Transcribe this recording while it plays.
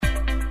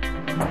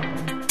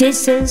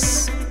This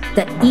is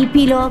the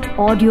Epilogue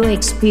Audio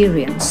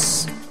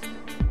Experience.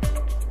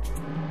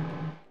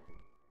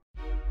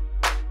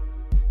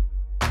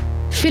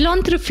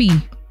 Philanthropy,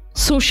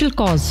 social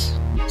cause,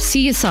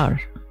 CSR,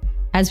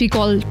 as we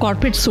call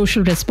corporate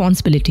social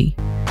responsibility.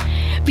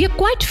 We are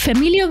quite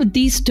familiar with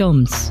these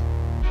terms.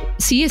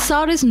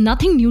 CSR is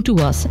nothing new to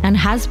us and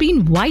has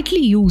been widely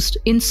used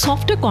in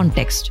softer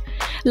context,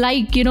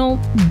 like,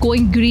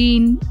 going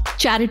green,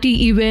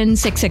 charity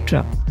events,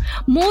 etc.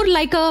 More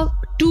like a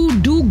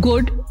to do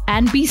good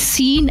and be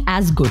seen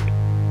as good.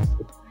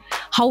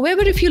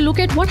 However, if you look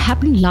at what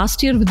happened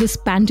last year with this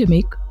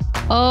pandemic,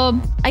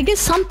 I guess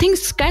some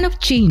things kind of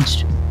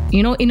changed,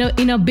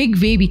 in a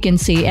big way, we can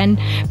say. And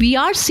we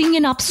are seeing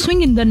an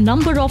upswing in the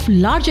number of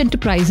large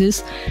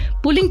enterprises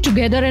pulling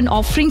together and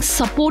offering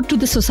support to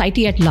the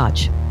society at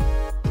large.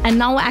 And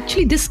now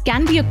actually this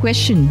can be a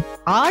question.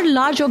 Are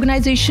large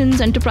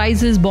organizations,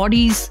 enterprises,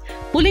 bodies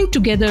pulling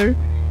together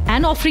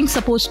and offering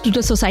support to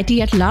the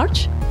society at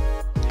large?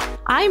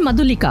 I'm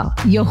Madhulika,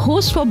 your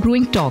host for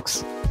Brewing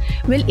Talks.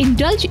 We'll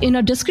indulge in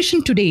a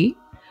discussion today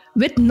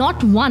with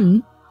not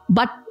one,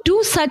 but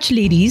two such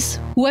ladies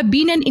who have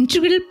been an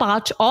integral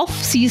part of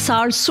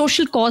CSR's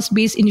social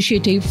cause-based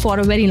initiative for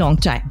a very long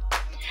time.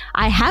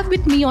 I have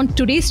with me on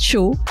today's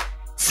show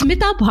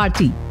Smita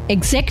Bharti,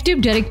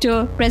 Executive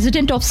Director,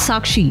 President of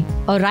Sakshi,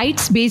 a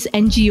rights-based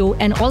NGO,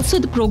 and also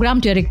the Program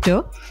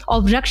Director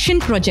of Rakshan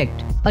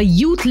Project, a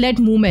youth-led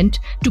movement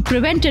to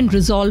prevent and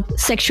resolve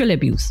sexual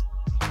abuse.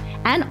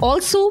 And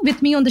also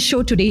with me on the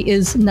show today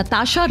is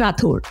Natasha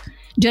Rathore,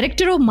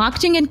 Director of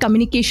Marketing and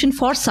Communication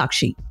for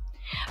Sakshi.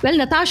 Well,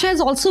 Natasha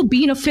has also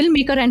been a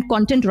filmmaker and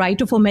content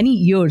writer for many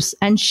years,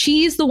 and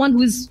she is the one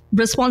who is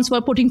responsible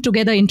for putting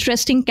together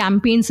interesting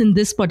campaigns in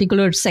this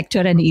particular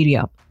sector and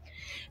area.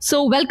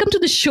 So welcome to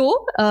the show,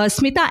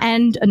 Smita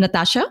and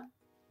Natasha.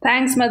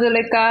 Thanks,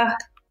 Madhulika.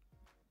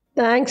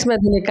 Thanks,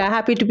 Madhulika.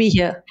 Happy to be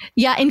here.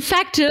 Yeah, in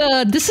fact,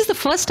 this is the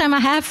first time I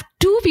have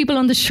two people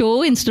on the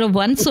show instead of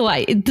one. So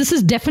this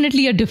is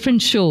definitely a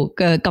different show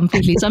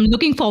completely. So I'm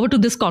looking forward to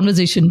this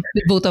conversation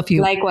with both of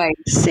you. Likewise.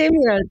 Same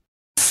here.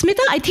 Smita,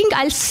 I think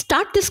I'll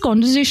start this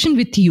conversation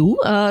with you.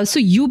 So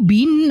you've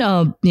been,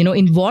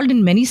 involved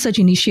in many such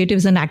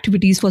initiatives and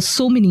activities for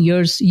so many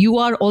years. You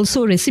are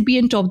also a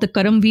recipient of the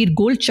Karamveer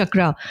Gold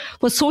Chakra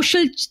for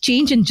social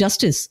change and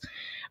justice,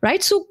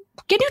 right? So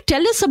can you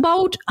tell us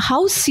about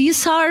how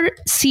CSR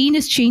scene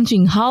is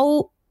changing,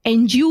 how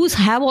NGOs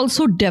have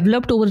also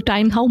developed over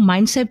time, how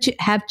mindsets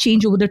have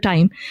changed over the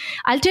time?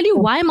 I'll tell you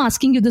why I'm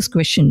asking you this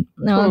question.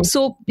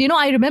 So,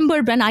 I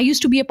remember when I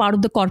used to be a part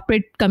of the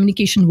corporate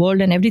communication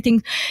world and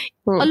everything,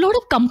 a lot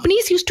of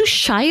companies used to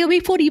shy away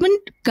for even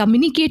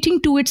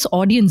communicating to its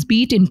audience,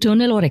 be it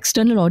internal or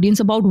external audience,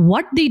 about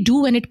what they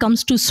do when it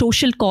comes to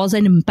social cause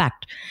and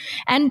impact.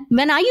 And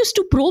when I used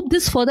to probe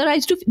this further,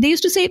 they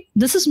used to say,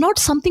 this is not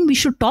something we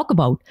should talk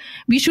about.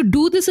 We should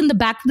do this in the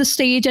back of the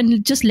stage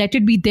and just let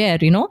it be there,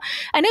 And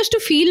I used to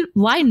feel,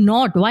 why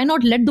not? Why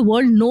not let the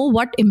world know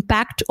what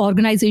impact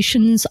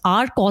organizations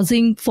are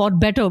causing for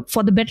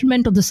the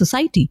betterment of the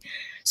society?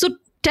 So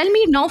tell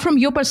me now from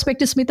your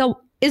perspective, Smita,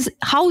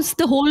 how's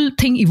the whole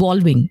thing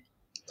evolving?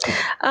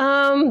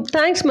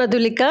 Thanks,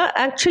 Madhulika.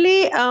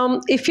 Actually,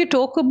 if you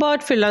talk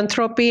about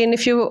philanthropy and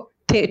if you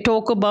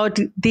talk about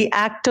the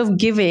act of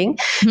giving,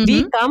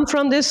 we come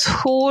from this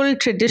whole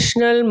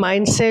traditional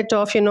mindset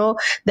of,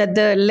 that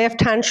the left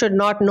hand should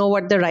not know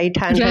what the right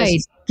hand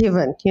has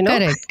given,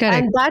 Correct.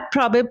 And that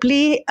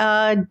probably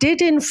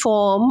did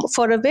inform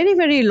for a very,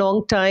 very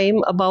long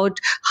time about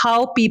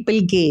how people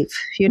gave.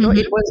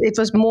 It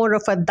was more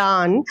of a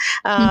dan.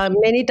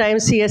 Many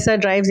times CSR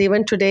drives,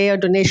 even today, or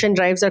donation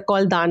drives are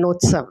called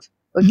danotsav.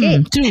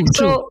 Okay,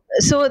 True.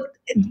 So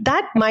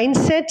that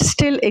mindset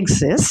still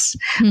exists,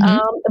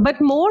 but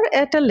more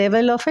at a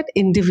level of an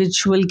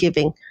individual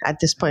giving at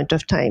this point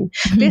of time.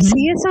 Where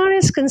CSR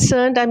is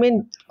concerned,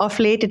 of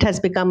late it has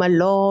become a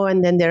law,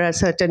 and then there are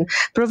certain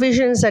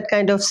provisions that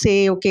kind of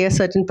say, okay, a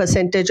certain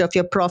percentage of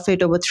your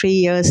profit over 3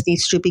 years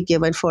needs to be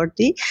given for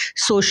the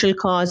social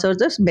cause or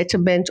the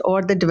betterment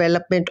or the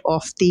development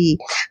of the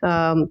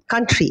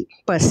country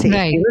per se.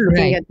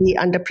 Looking at the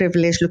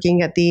underprivileged,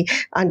 looking at the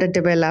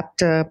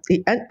underdeveloped,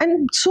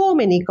 and so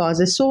many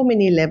causes, so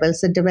many levels.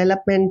 The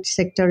development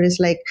sector is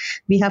like,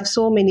 we have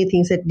so many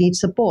things that need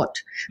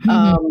support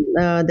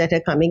that are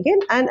coming in,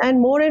 and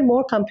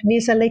more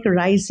companies are like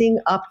rising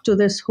up to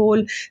this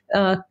whole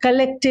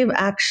collective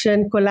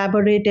action,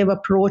 collaborative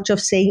approach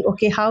of saying,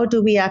 okay, how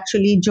do we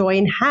actually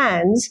join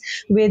hands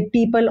with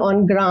people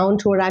on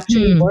ground who are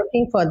actually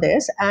working for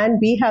this, and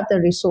we have the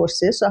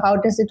resources, so how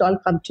does it all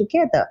come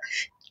together?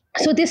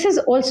 So this has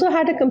also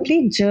had a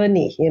complete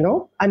journey,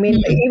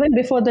 even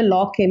before the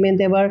law came in,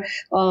 there were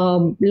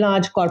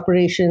large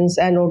corporations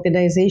and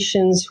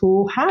organizations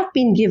who have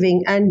been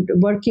giving and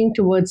working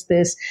towards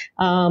this,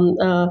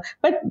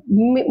 but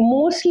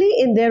mostly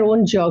in their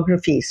own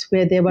geographies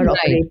where they were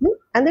operating.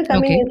 And they're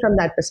coming in from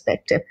that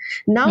perspective.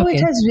 Now it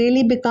has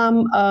really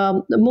become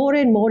more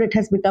and more, it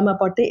has become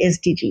about the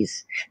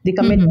SDGs, the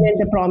commitment,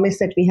 the promise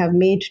that we have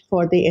made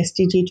for the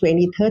SDG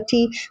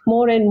 2030.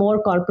 More and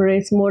more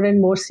corporates, more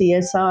and more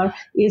CSR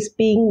is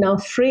being now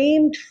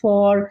framed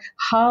for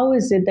how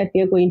is it that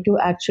we are going to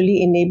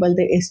actually enable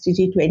the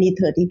SDG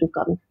 2030 to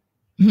come,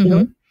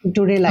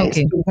 to realize,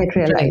 to get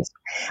realized.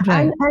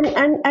 Right.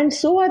 And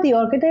so are the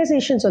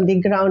organizations on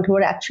the ground who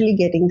are actually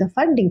getting the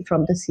funding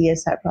from the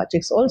CSR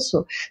projects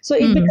also. So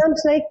it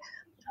becomes like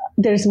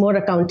there's more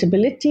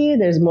accountability,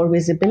 there's more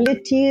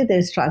visibility,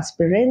 there's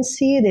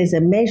transparency, there's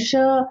a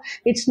measure.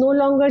 It's no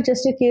longer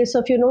just a case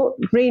of,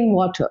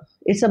 rainwater.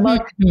 It's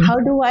about how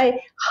do I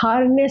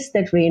harness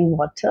that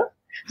rainwater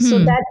so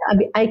that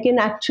I can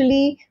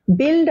actually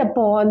build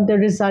upon the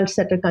results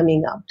that are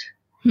coming out.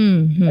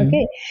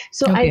 Okay,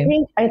 so I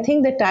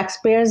think the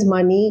taxpayers'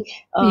 money,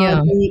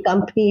 the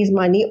companies'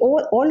 money,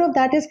 all of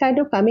that is kind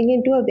of coming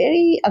into a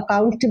very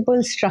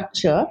accountable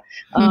structure,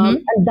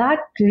 and that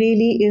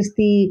really is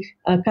the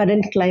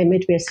current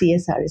climate where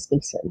CSR is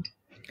concerned.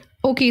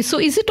 Okay, so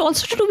is it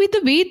also to do with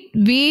the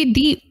way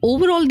the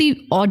overall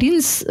the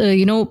audience,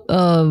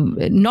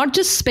 not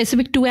just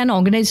specific to an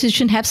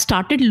organization, have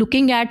started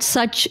looking at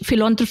such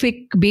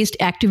philanthropic based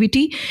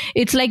activity?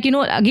 It's like,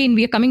 again,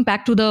 we are coming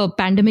back to the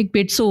pandemic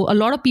bit. So a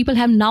lot of people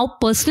have now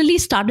personally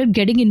started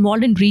getting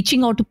involved in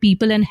reaching out to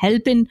people and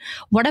help in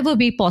whatever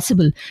way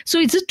possible. So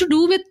is it to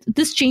do with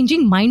this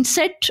changing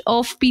mindset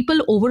of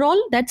people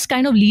overall that's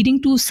kind of leading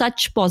to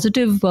such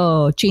positive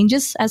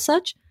changes as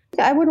such?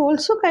 I would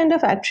also kind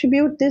of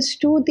attribute this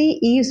to the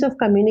ease of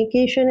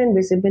communication and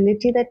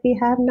visibility that we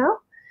have now.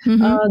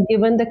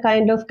 Given the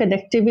kind of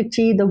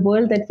connectivity,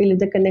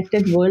 the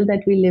connected world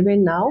that we live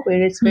in now,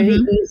 where it's very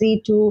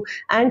easy to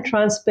and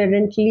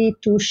transparently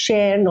to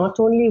share not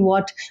only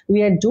what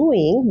we are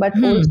doing, but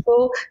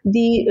also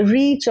the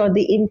reach or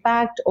the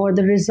impact or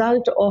the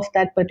result of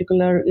that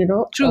particular,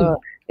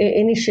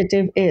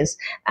 initiative is.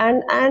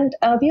 And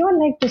we all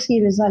like to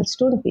see results,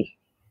 don't we?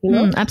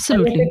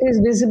 Absolutely. And if it is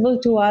visible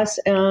to us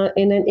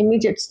in an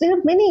immediate, there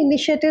are many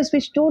initiatives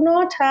which do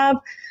not have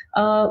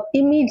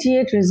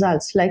immediate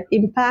results. Like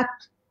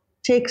impact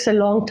takes a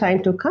long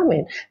time to come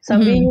in.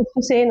 Somebody used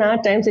to say in our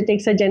times it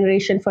takes a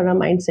generation for a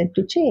mindset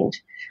to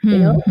change.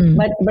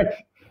 But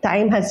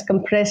time has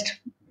compressed.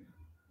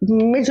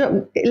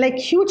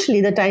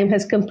 Hugely, the time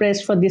has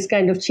compressed for this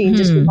kind of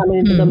changes to come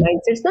into the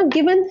mindsets. Now,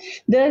 given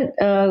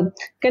the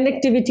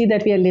connectivity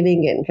that we are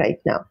living in right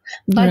now,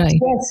 but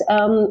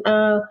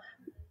yes.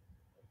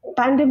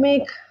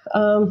 Pandemic,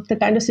 the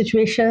kind of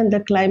situation,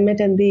 the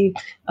climate and the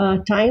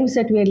times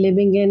that we're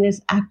living in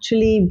is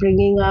actually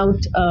bringing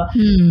out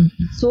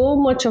so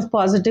much of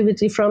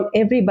positivity from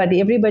everybody.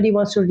 Everybody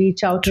wants to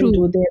reach out and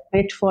do their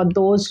bit for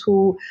those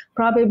who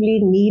probably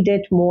need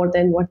it more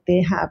than what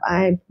they have.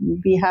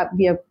 We have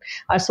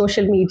our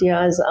social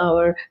medias,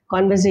 our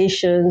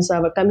conversations,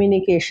 our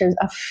communications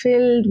are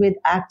filled with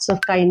acts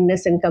of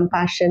kindness and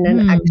compassion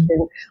and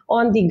action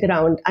on the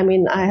ground. I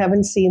mean, I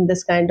haven't seen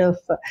this kind of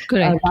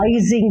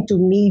rising to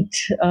meet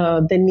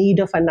the need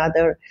of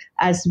another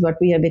as what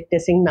we are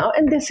witnessing now.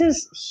 And this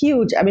is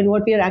huge. I mean,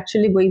 what we are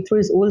actually going through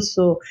is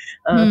also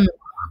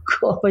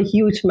of a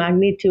huge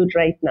magnitude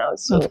right now.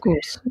 So, of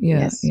course.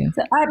 Yes.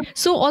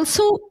 So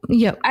also,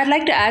 I'd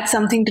like to add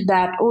something to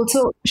that.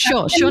 Also,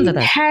 Sure,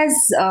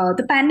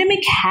 the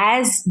pandemic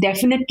has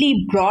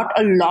definitely brought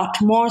a lot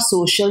more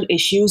social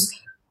issues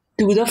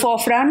to the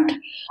forefront.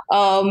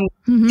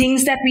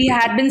 Things that we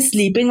had been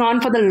sleeping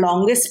on for the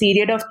longest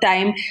period of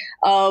time,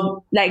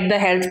 like the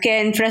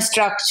healthcare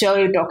infrastructure,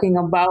 you're talking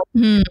about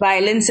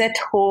violence at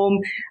home.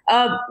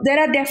 There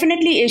are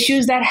definitely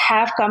issues that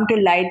have come to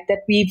light that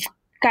we've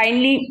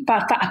finally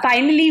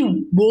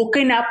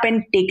woken up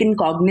and taken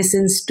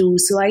cognizance to.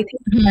 So I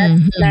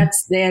think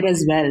that's there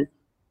as well.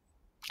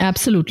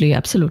 Absolutely.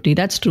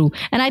 That's true.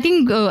 And I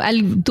think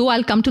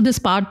I'll come to this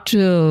part,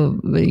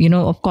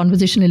 of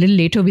conversation a little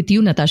later with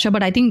you, Natasha,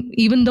 but I think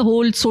even the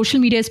whole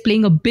social media is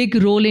playing a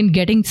big role in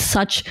getting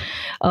such,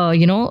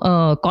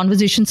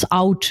 conversations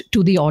out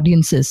to the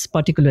audiences,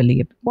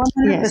 particularly.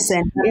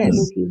 100%.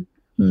 Yes.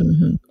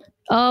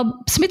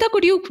 Smita,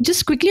 could you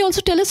just quickly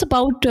also tell us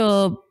about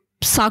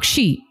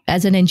Sakshi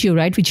as an NGO,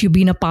 right, which you've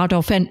been a part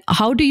of, and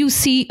how do you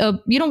see,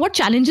 what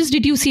challenges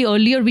did you see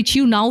earlier, which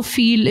you now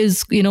feel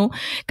is,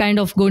 kind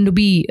of going to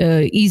be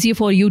easier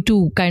for you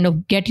to kind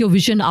of get your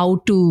vision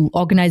out to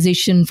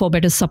organization for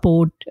better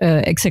support,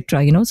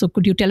 etc. So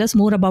could you tell us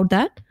more about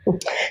that?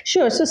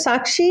 Sure. So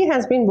Sakshi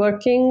has been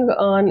working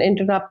on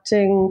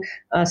interrupting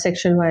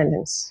sexual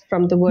violence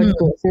from the word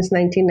go since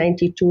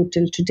 1992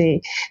 till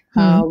today.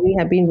 We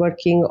have been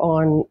working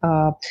on,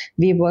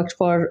 we worked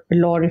for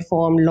law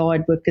reform, law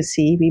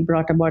advocacy. We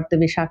brought about the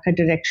Vishaka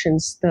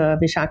directions. The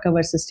Vishaka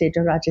versus State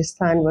of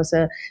Rajasthan was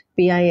a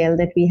PIL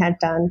that we had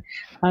done,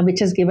 which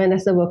has given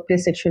us the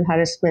Workplace Sexual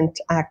Harassment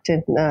Act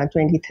in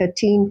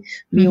 2013.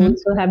 We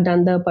also have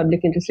done the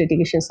Public Interest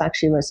Litigation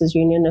Sakshi versus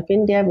Union of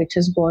India, which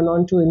has gone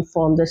on to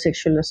inform the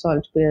Sexual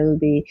Assault Bill,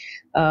 the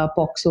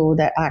POCSO,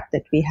 the act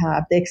that we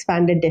have, the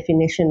expanded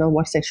definition of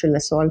what sexual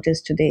assault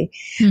is today.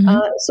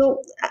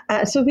 So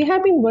we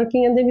have been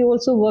working, and then we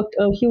also worked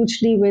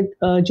hugely with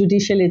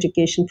judicial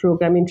education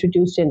program,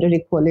 introduced gender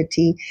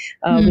equality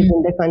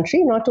within the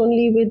country, not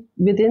only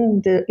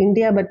within the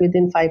India, but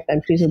within 5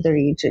 countries of the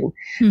region,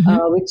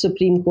 with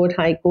Supreme Court,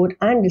 High Court,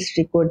 and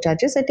District Court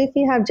judges, that if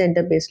we have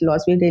gender-based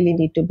laws, we really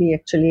need to be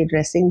actually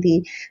addressing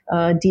the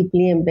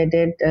deeply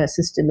embedded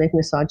systemic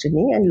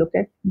misogyny and look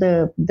at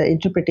the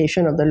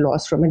interpretation of the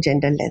laws from a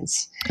gender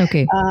lens.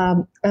 Okay.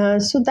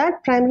 So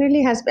that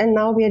primarily has been,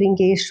 now we are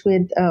engaged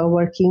with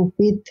working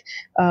with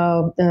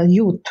the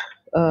youth.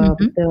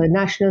 The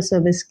National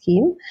Service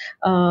Scheme,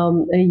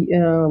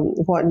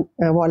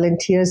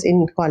 volunteers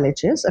in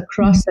colleges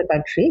across the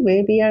country,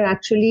 where we are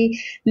actually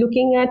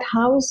looking at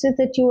how is it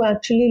that you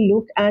actually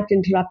look at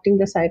interrupting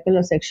the cycle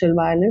of sexual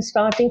violence,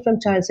 starting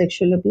from child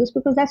sexual abuse,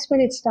 because that's where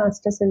it starts,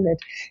 doesn't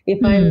it?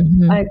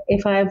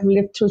 If I've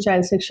lived through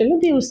child sexual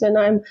abuse, then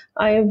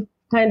I'm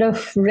kind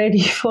of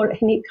ready for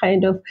any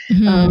kind of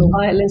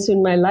violence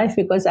in my life,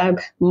 because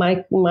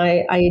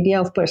my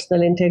idea of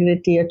personal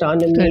integrity,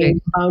 autonomy,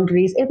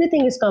 boundaries,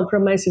 everything is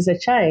compromised as a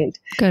child.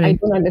 I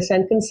don't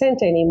understand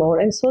consent anymore.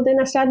 And so then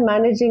I start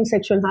managing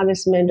sexual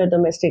harassment or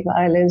domestic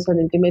violence or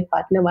intimate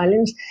partner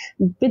violence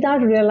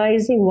without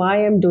realizing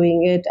why I'm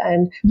doing it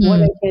and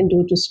what I can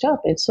do to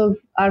stop it. So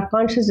our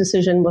conscious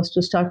decision was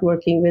to start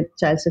working with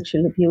child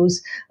sexual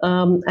abuse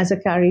as a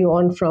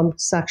carry-on from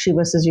Sakshi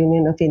versus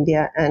Union of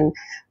India, and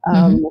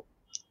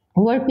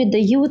work with the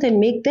youth and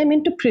make them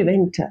into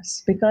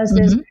preventers, because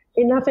there's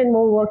enough and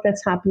more work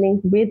that's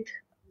happening with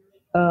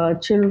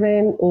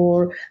children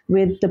or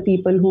with the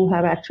people who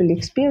have actually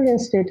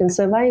experienced it and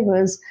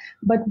survivors.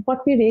 But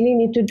what we really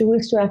need to do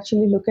is to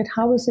actually look at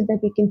how is it that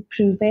we can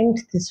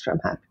prevent this from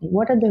happening?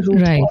 What are the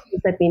root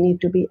causes that we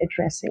need to be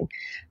addressing?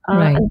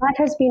 And that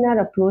has been our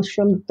approach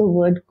from the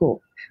word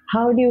go.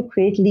 How do you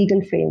create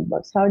legal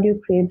frameworks? How do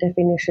you create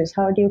definitions?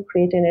 How do you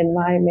create an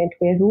environment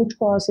where root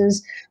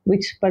causes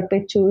which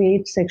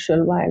perpetuate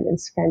sexual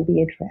violence can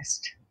be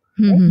addressed?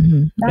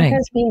 That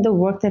has been the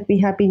work that we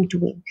have been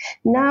doing.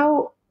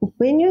 Now,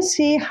 when you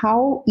say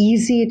how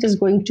easy it is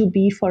going to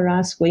be for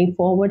us going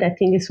forward, I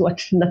think is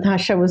what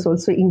Natasha was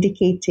also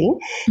indicating,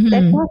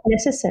 that not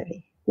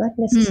necessary.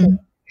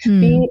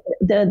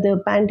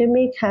 The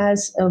pandemic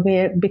has,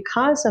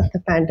 because of the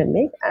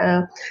pandemic,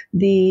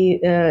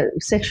 the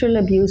sexual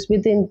abuse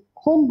within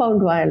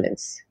homebound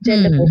violence,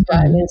 gender-based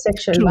violence,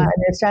 sexual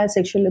violence, child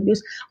sexual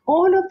abuse,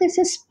 all of this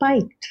is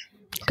spiked.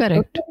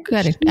 Correct.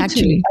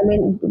 Actually, I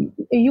mean,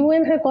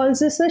 UN calls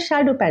this a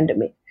shadow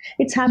pandemic.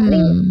 It's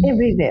happening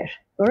everywhere.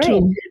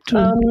 Right.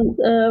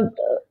 True.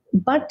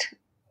 But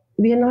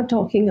we are not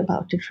talking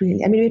about it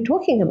really. I mean, we're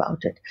talking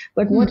about it,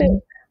 but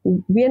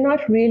we are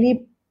not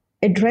really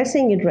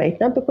addressing it right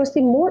now, because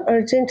the more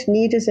urgent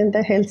need is in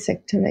the health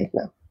sector right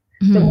now.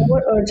 The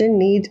more urgent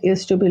need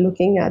is to be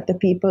looking at the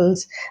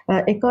people's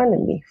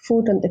economy,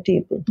 food on the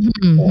table.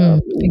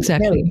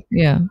 Exactly.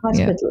 Health,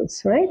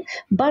 hospitals, right?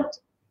 But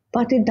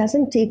it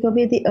doesn't take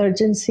away the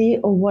urgency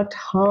of what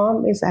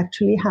harm is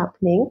actually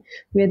happening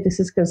where this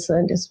is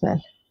concerned as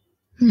well.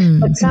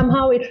 But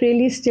somehow it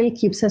really still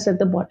keeps us at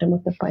the bottom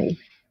of the pile.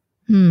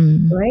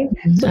 Right?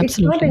 So Absolutely. It's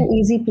not an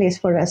easy place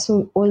for us.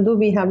 So although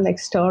we have like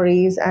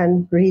stories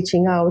and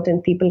reaching out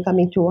and people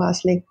coming to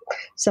us, like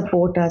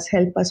support us,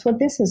 help us for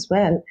this as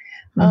well.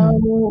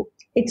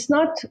 It's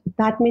not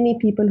that many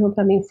people who are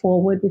coming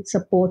forward with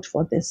support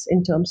for this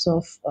in terms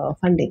of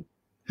funding.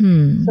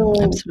 So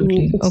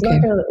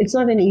it's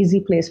not an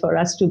easy place for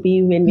us to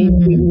be when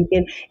we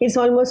can. It's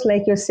almost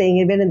like you're saying,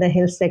 even in the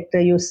health sector,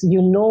 you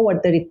know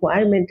what the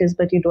requirement is,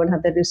 but you don't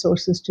have the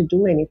resources to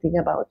do anything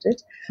about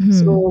it.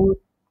 So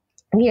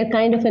we are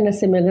kind of in a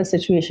similar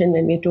situation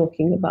when we're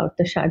talking about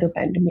the shadow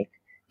pandemic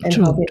and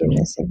how we're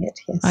addressing it.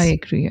 Yes, I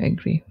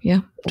agree.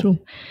 Yeah, true.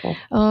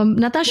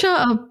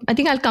 Natasha, I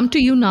think I'll come to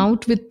you now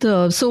with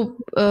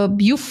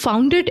you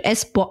founded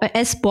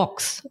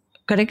SBOX.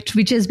 Correct,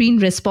 which has been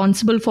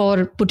responsible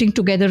for putting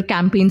together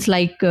campaigns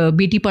like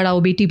Beti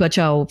Padhao, Beti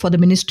Bachao for the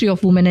Ministry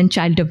of Women and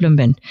Child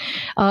Development.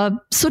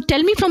 So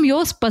tell me from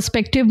your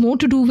perspective, more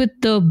to do with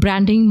the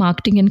branding,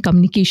 marketing and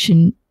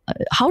communication.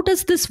 How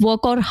does this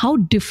work, or how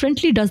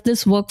differently does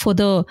this work for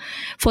the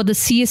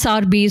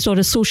CSR based or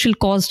a social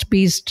cost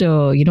based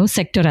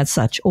sector as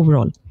such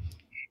overall?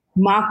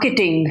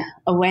 Marketing,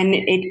 when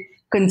it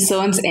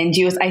concerns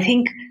NGOs, I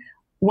think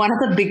one of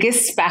the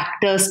biggest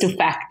factors to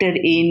factor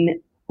in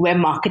where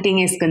marketing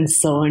is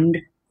concerned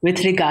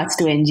with regards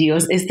to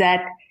NGOs is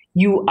that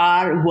you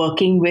are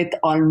working with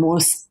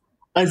almost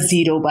a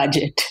zero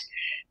budget,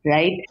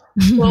 right?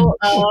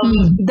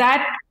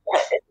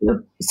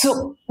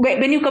 So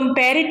when you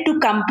compare it to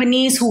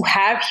companies who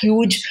have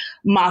huge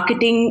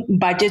marketing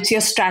budgets,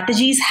 your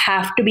strategies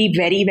have to be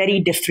very, very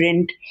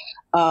different.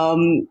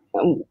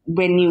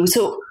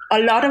 a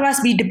lot of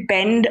us, we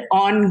depend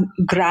on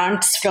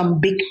grants from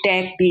big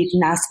tech, be it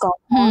NASCOM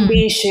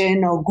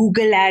Foundation or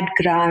Google Ad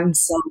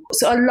grants.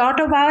 So a lot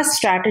of our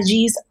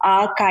strategies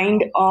are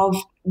kind of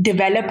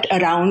developed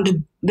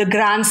around the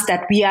grants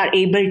that we are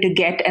able to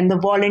get and the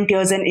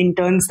volunteers and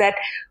interns that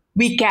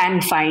we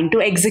can find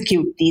to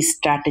execute these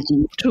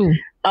strategies. True.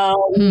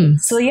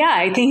 So yeah,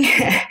 I think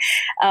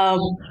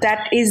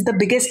that is the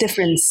biggest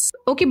difference.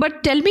 Okay,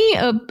 but tell me,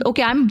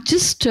 I'm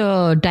just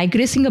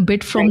digressing a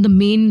bit from the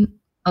main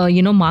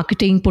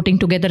marketing, putting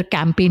together a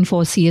campaign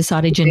for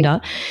CSR agenda.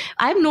 Okay.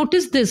 I've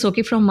noticed this,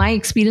 from my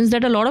experience,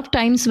 that a lot of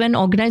times when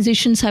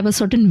organizations have a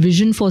certain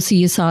vision for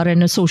CSR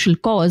and a social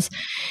cause,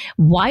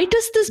 why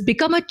does this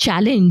become a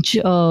challenge,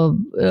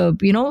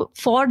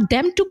 for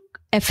them to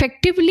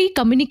effectively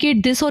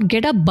communicate this or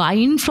get a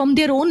buy-in from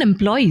their own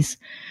employees?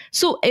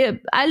 So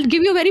I'll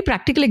give you a very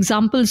practical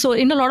example. So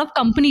in a lot of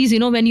companies,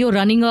 when you're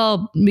running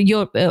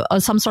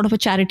some sort of a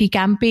charity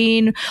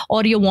campaign,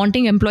 or you're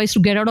wanting employees to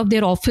get out of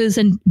their office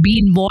and be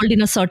involved in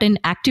a certain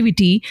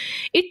activity,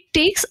 it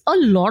takes a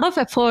lot of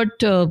effort,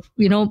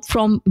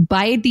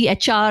 by the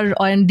HR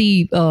and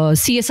the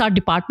CSR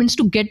departments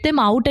to get them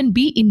out and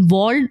be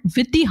involved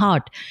with the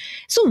heart.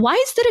 So why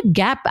is there a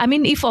gap? I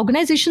mean, if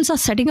organizations are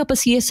setting up a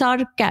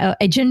CSR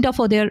agenda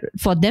for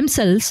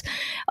themselves,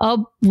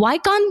 why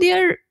can't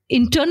their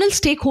internal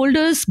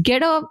stakeholders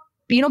get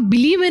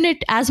believe in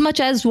it as much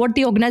as what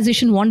the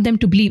organization want them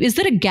to believe? Is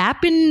there a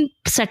gap in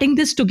setting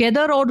this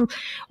together, or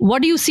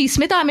what do you see,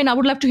 Smita? I mean, I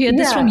would love to hear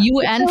this from you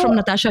and from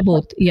Natasha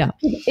both. Yeah.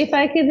 If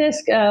I could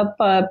just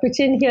pitch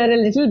in here a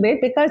little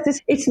bit,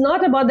 because it's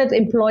not about that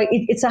employee.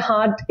 It's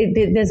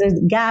there's a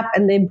gap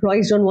and the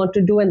employees don't want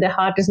to do and their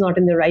heart is not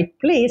in the right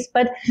place.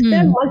 But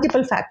there are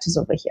multiple factors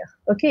over here.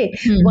 Okay.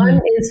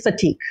 One is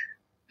fatigue.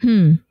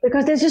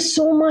 Because there's just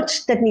so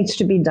much that needs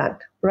to be done,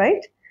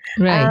 right?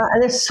 Right.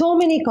 And there's so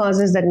many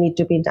causes that need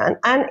to be done.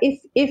 And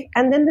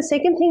and then the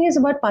second thing is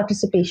about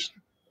participation,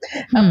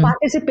 a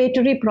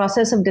participatory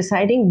process of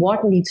deciding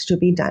what needs to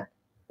be done,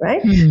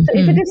 right? So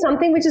if it is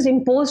something which is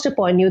imposed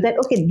upon you that,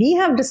 okay, we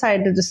have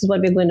decided this is what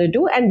we're going to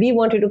do and we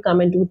want you to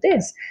come and do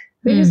this,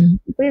 where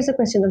is the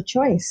question of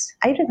choice?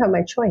 I don't have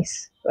my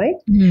choice, right?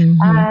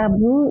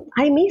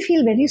 I may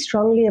feel very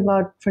strongly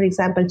about, for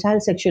example,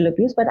 child sexual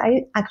abuse, but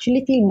I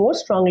actually feel more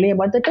strongly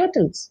about the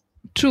turtles.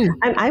 True.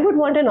 And I would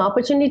want an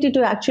opportunity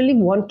to actually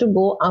want to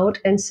go out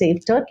and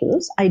save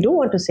turtles. I do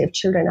want to save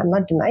children. I'm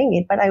not denying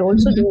it, but I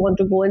also do want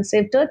to go and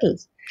save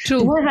turtles.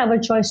 True. Do I have a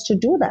choice to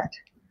do that?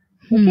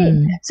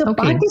 Okay. So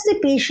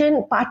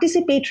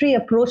participatory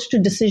approach to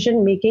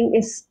decision making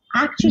is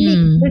actually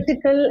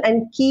critical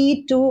and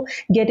key to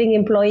getting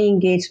employee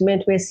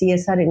engagement where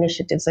CSR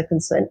initiatives are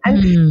concerned.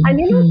 And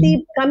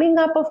the coming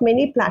up of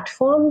many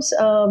platforms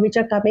which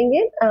are coming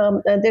in,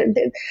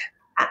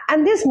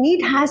 and this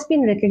need has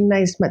been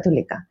recognized,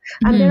 Madhulika.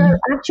 And there are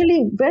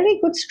actually very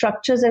good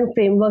structures and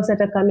frameworks that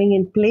are coming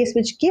in place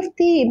which give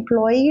the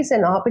employees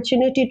an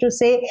opportunity to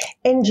say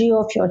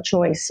NGO of your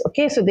choice.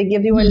 Okay, so they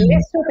give you a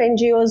list of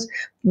NGOs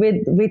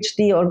with which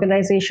the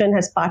organization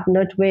has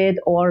partnered with,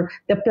 or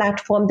the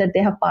platform that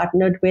they have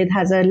partnered with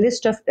has a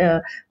list of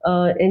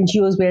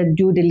NGOs where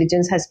due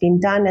diligence has been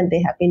done and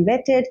they have been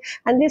vetted.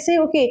 And they say,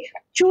 okay,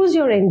 choose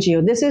your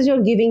NGO. This is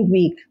your giving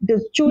week.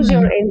 Choose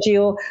your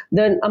NGO.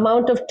 The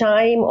amount of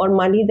time or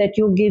money that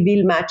you give,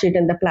 we'll match it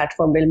and the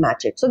platform will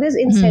match it. So there's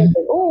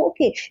incentive. Oh,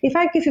 okay. If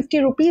I give 50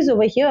 rupees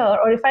over here,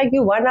 or if I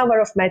give 1 hour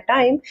of my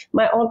time,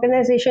 my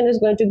organization is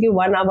going to give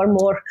 1 hour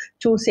more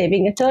to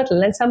saving a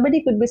turtle. And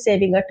somebody could be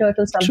saving a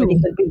turtle. Somebody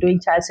could be doing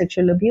child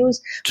sexual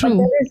abuse. True.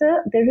 But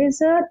there is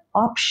a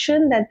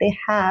option that they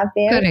have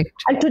there. Correct.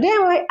 And today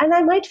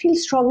I might feel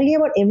strongly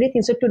about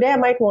everything. So today I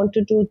might want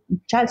to do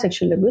child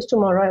sexual abuse.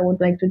 Tomorrow I would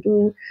like to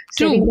do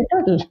saving the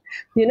turtle.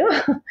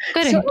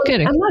 Correct. So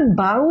correct. I'm not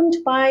bound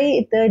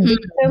by the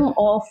dictum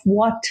of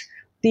what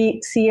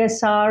the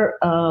CSR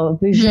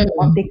vision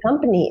of the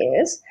company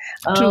is.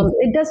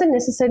 It doesn't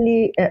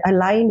necessarily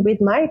align with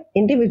my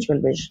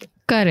individual vision.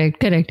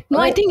 Correct. No,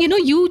 I think,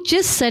 you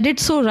just said it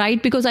so right,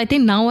 because I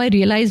think now I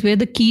realize where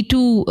the key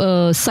to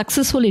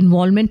successful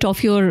involvement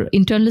of your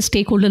internal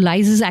stakeholder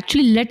lies is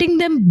actually letting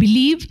them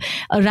believe,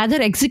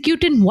 rather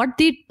execute in what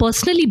they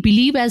personally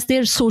believe as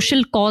their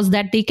social cause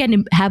that they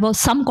can have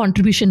some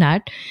contribution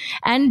at.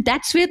 And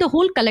that's where the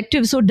whole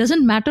collective, so it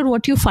doesn't matter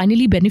what you're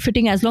finally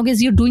benefiting, as long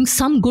as you're doing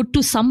some good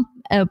to some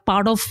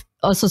part of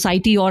a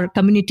society or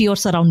community or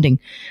surrounding,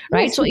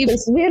 right? Yes, so if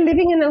we are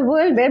living in a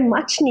world where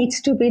much needs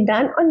to be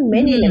done on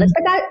many levels,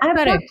 but I have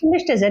not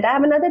finished as it. I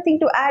have another thing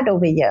to add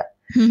over here.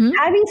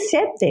 Having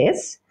said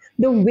this,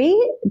 the way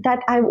that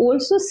I've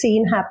also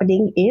seen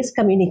happening is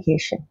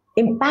communication.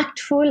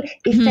 Impactful,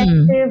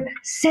 effective,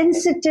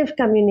 sensitive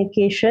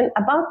communication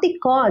about the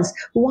cause.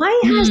 Why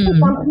has the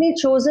company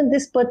chosen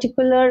this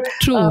particular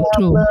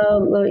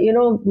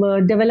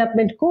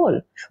development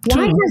goal?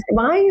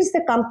 Why is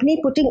the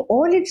company putting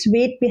all its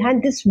weight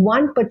behind this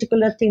one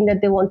particular thing that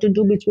they want to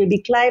do, which may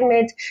be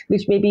climate,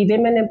 which may be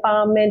women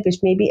empowerment,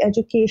 which may be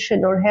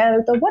education or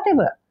health or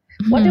whatever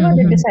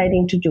they're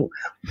deciding to do.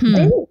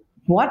 Then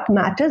what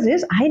matters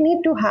is I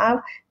need to have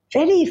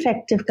very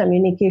effective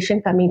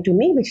communication coming to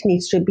me, which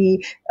needs to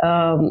be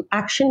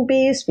action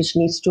based, which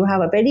needs to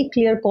have a very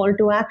clear call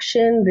to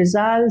action,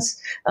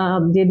 results.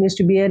 There needs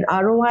to be an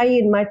ROI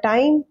in my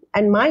time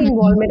and my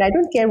involvement. I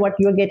don't care what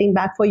you're getting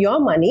back for your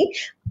money.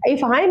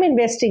 If I'm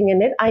investing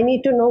in it, I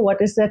need to know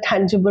what is the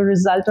tangible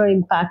result or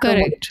impact, or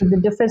what is the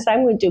difference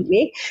I'm going to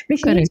make,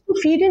 which needs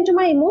to feed into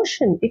my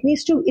emotion. It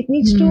needs to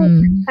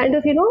kind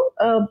of,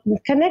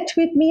 connect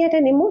with me at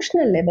an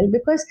emotional level,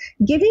 because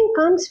giving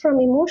comes from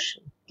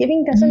emotion.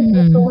 Giving doesn't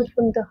come so much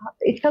from the heart.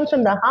 It comes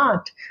from the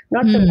heart,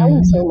 not the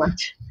mind so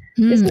much.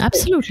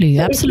 Absolutely,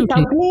 so absolutely. If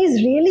the company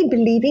is really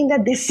believing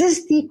that this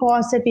is the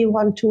cause that we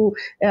want to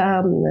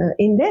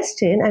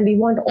invest in, and we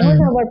want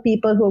all our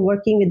people who are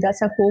working with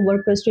us, our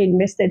co-workers, to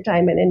invest their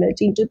time and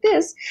energy into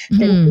this,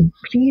 then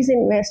please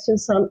invest in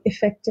some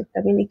effective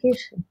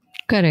communication.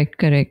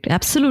 Correct.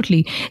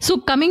 Absolutely. So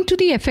coming to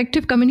the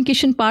effective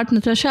communication part,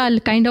 Natasha, I'll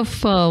kind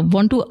of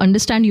want to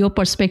understand your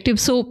perspective.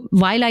 So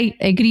while I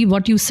agree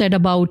what you said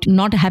about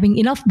not having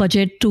enough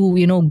budget to,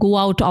 go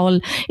out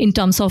all in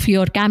terms of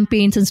your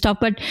campaigns and stuff,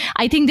 but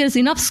I think there's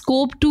enough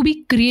scope to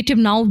be creative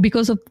now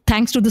because of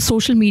thanks to the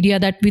social media,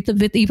 that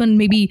with even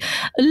maybe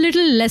a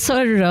little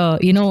lesser,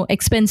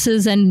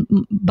 expenses and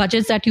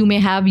budgets that you may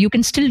have, you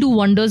can still do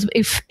wonders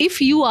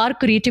if you are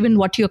creative in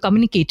what you're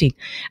communicating,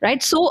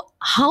 right? So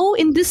how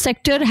in this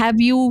sector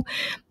have you,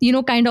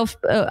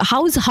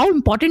 how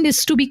important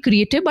is to be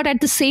creative, but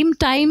at the same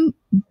time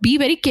be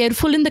very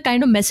careful in the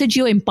kind of message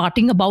you're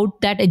imparting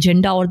about that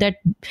agenda or that,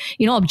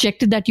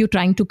 objective that you're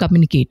trying to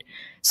communicate.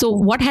 So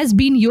what has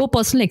been your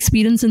personal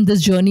experience in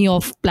this journey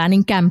of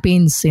planning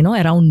campaigns,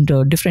 around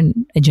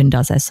different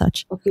agendas as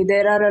such? Okay,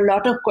 there are a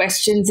lot of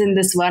questions in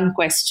this one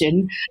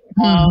question.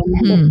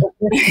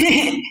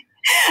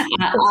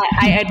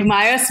 I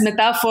admire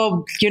Smita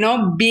for,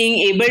 being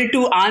able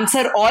to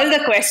answer all the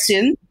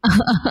questions,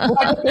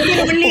 but you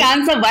can only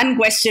answer one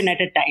question at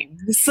a time.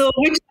 So,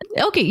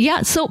 okay,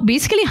 yeah. So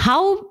basically,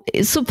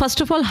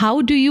 first of all,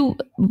 how do you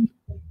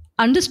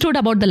understood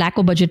about the lack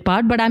of budget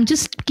part, but I'm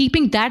just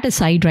keeping that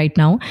aside right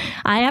now.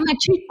 I am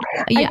actually,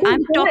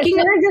 I'm talking.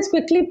 Can I just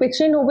quickly pitch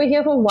in over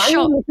here for one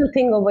little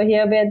thing over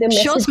here where the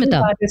messaging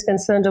part is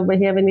concerned over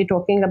here when we're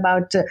talking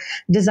about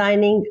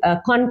designing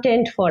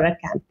content for a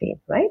campaign,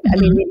 right? I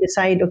mean, we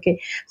decide,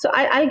 okay, so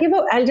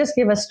I'll just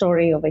give a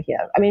story over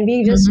here. I mean,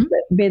 we just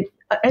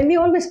and we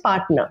always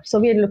partner. So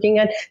we are looking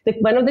at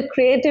one of the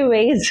creative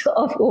ways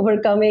of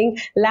overcoming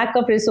lack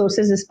of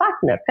resources is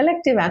partner,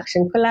 collective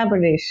action,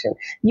 collaboration.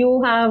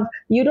 You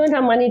don't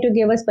have money to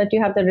give us, but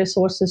you have the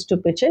resources to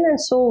pitch in.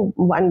 And so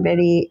one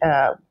very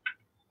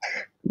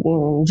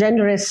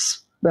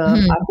generous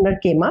partner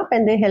came up,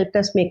 and they helped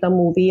us make a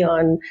movie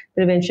on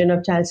prevention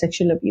of child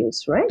sexual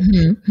abuse, right?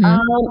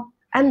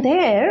 And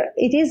there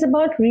it is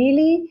about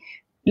really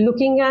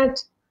looking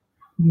at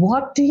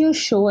what do you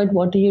show and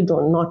what do you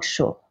not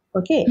show.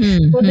 Okay,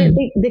 so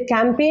the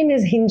campaign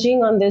is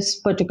hinging on this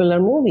particular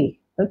movie.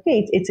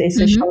 Okay, it's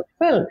a short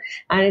film,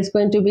 and it's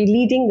going to be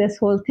leading this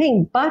whole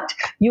thing. But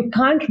you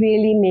can't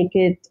really make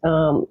it,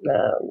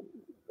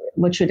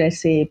 what should I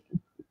say,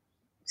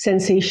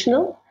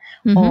 sensational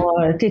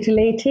or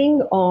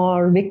titillating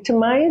or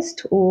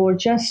victimized or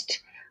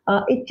just.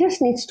 It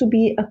just needs to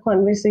be a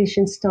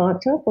conversation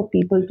starter for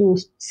people to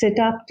sit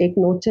up, take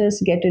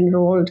notice, get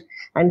enrolled,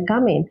 and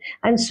come in.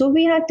 And so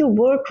we had to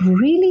work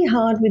really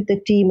hard with the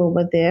team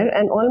over there,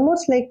 and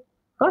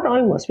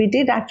we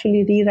did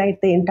actually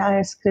rewrite the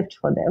entire script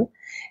for them.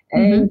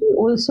 And we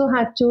also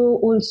had to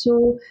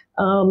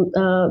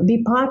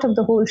be part of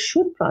the whole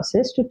shoot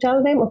process to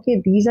tell them,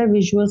 okay, these are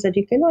visuals that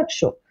you cannot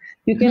show.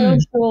 You cannot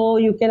show,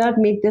 you cannot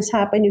make this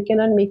happen, you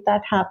cannot make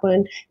that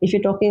happen. If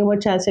you're talking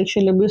about child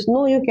sexual abuse,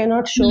 no, you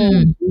cannot show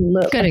a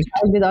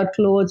child without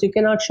clothes, you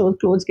cannot show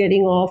clothes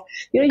getting off.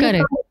 You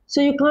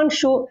can't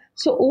show.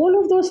 So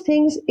all of those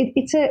things,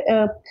 it's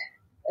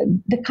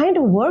the kind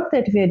of work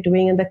that we are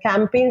doing and the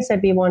campaigns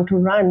that we want to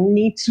run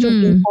needs to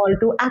be call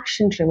to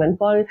action driven.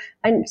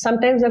 And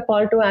sometimes a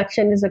call to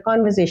action is a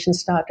conversation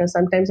starter.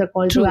 Sometimes a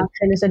call to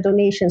action is a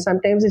donation.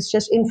 Sometimes it's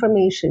just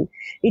information.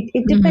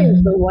 It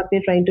depends on what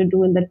we're trying to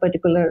do in that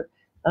particular,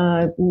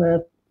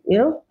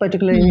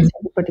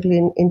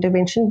 particular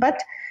intervention.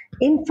 But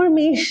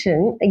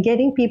information,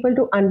 getting people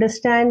to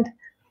understand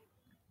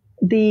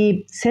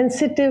the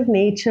sensitive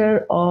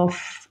nature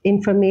of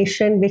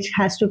information, which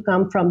has to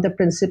come from the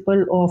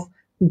principle of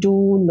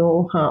do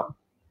no harm.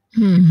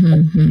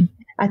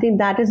 I think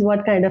that is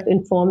what kind of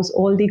informs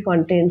all the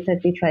content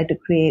that we try to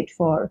create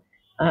for.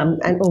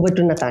 And over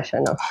to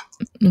Natasha now.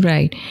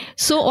 Right.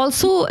 So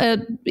also, I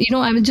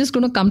was just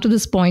going to come to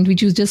this point,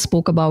 which you just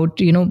spoke about,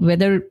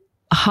 whether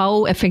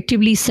how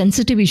effectively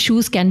sensitive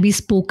issues can be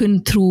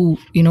spoken through,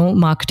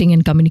 marketing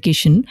and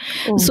communication.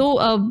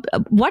 So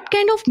what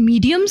kind of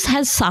mediums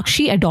has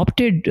Sakshi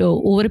adopted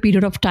over a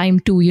period of time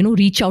to,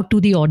 reach out to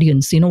the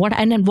audience?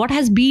 What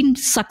has been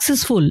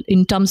successful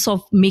in terms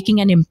of making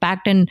an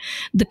impact and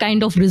the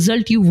kind of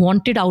result you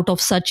wanted out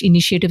of such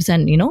initiatives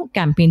and,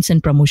 campaigns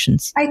and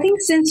promotions? I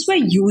think since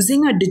we're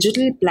using a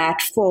digital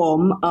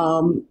platform,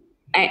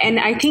 and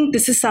I think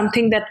this is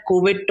something that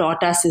COVID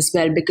taught us as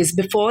well, because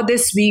before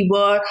this, we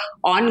were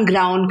on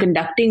ground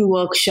conducting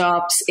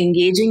workshops,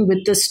 engaging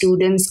with the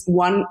students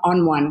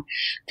one-on-one,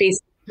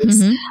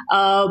 face-to-face.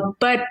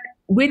 But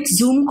with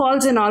Zoom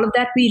calls and all of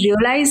that, we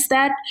realized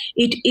that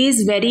it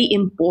is very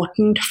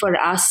important for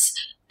us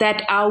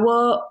that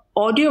our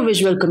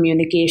audio-visual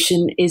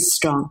communication is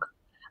strong.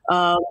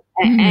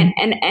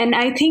 And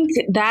I think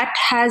that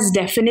has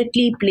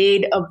definitely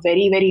played a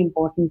very, very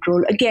important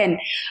role. Again,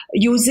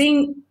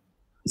 using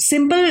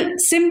simple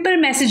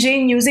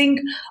messaging, using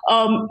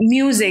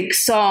music,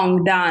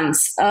 song,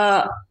 dance,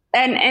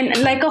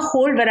 and like a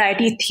whole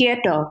variety,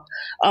 theater.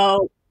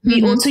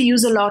 We also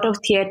use a lot of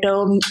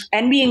theater,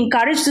 and we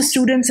encourage the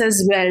students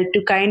as well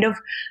to kind of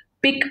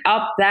pick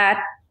up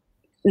that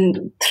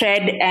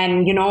thread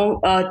and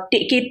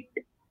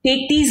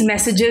take these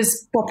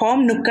messages,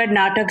 perform Nukkad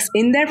Nataks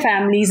in their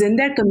families, in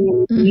their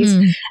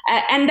communities,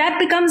 and that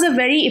becomes a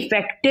very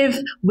effective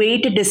way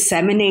to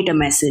disseminate a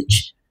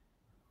message.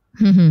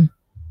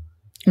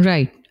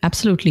 Right,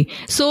 absolutely.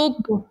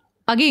 So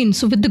again,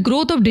 so with the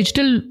growth of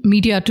digital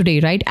media today,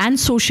 right, and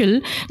social,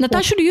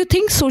 Natasha, do you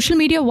think social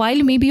media,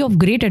 while may be of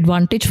great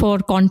advantage for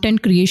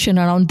content creation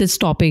around this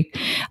topic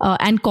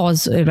and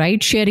cause,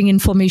 right, sharing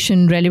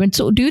information relevant,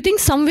 so do you think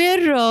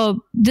somewhere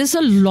there's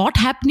a lot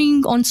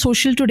happening on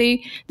social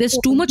today? There's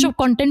too much of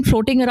content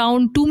floating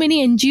around, too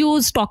many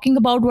NGOs talking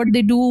about what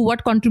they do,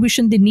 what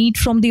contribution they need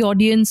from the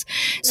audience.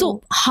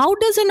 So how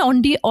does an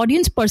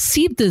audience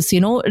perceive this?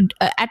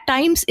 At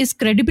times is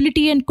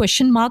credibility and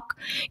question mark,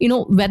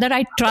 whether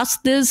I trust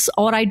this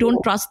or I don't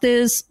trust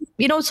this,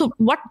 so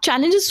what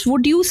challenges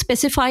would you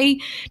specify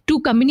to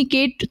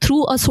communicate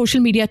through a social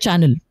media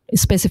channel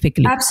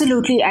specifically?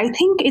 Absolutely. I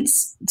think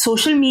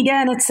social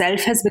media in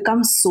itself has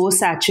become so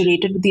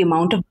saturated with the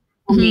amount of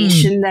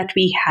information that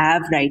we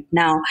have right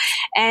now.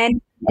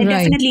 And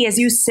definitely, as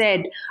you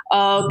said,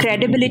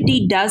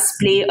 credibility does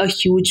play a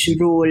huge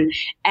role.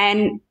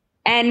 And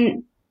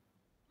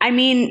I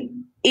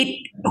mean,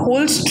 it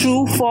holds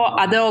true for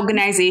other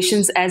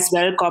organizations as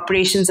well,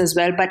 corporations as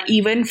well, but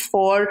even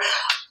for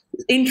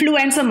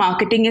influencer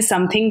marketing is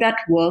something that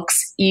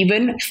works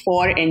even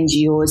for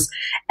NGOs.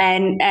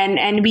 And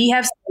we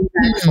have seen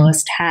that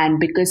firsthand,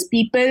 because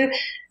people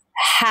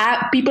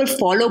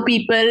follow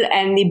people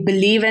and they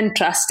believe and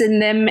trust in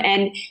them.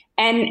 And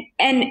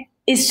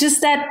it's just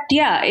that,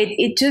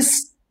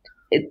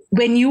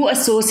 when you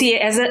associate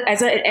as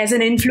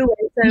an influencer,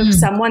 if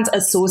someone's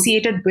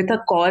associated with a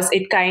cause,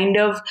 it kind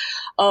of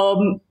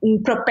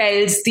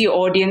propels the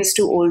audience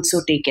to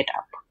also take it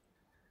up.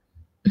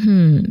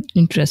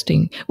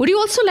 Interesting. Would you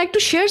also like to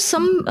share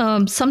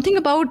something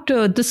about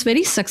this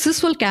very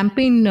successful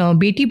campaign,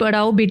 Beti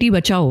Padhao, Beti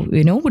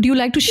Bachao? Would you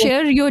like to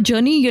share your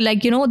journey?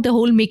 The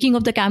whole making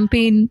of the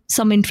campaign,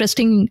 some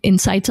interesting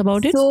insights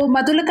about it? So,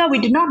 Madhulika, we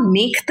did not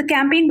make the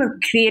campaign, but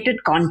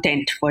created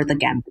content for the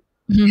campaign.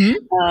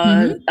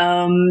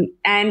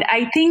 And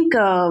I think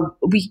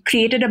we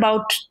created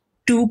about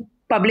 2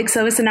 public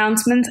service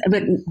announcements,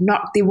 but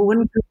they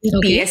weren't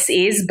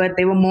PSAs, but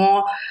they were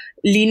more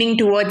leaning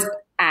towards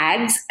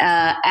ads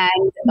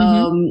and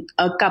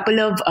a couple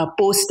of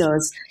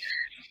posters.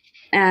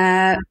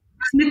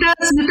 Smita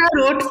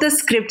wrote the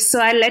script, so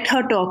I'll let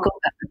her talk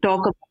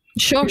about.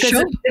 Sure.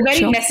 They're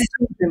very message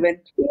driven.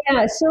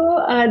 Yeah, so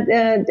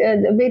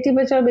Beti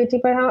Bachao,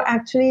 Beti Padhao,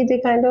 actually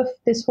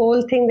this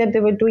whole thing that they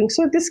were doing.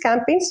 So this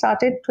campaign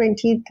started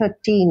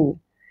 2013.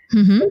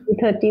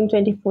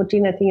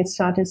 2014, I think it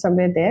started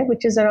somewhere there,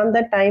 which is around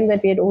that time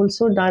that we had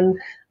also done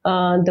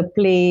the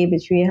play,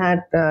 which we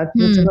had,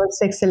 which was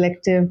sex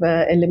selective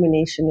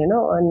elimination,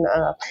 on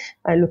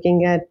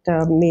looking at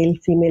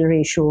male-female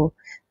ratio.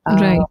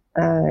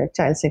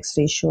 Child sex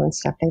ratio and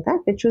stuff like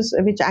that,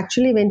 which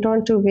actually went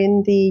on to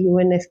win the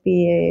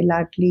UNFPA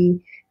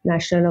Ladli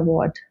National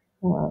Award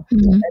as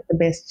the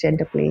best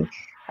gender play.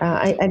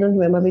 I don't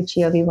remember which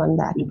year we won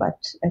that, but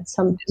at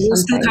some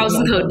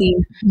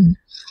 2013.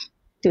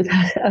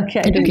 2000,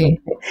 okay.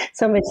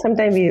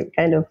 Sometime we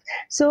kind of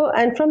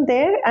and from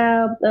there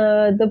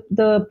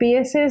the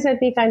PSAs that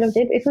we kind of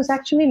did, it was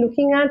actually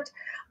looking at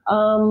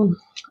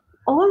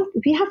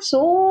we have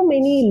so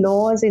many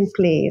laws in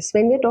place.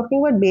 When we're talking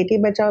about Beti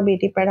Bachao,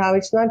 Beti Padhao,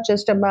 it's not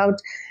just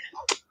about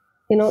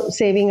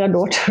saving a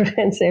daughter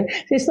and save.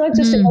 So it's not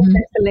just about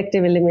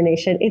selective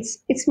elimination.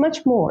 It's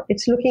much more.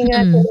 It's looking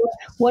at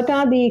what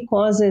are the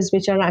causes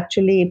which are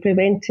actually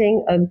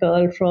preventing a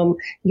girl from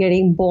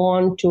getting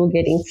born, to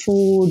getting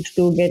food,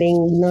 to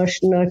getting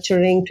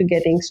nurturing, to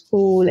getting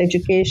school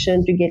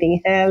education, to getting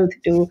health,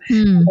 to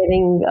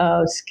getting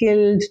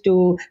skilled,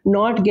 to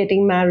not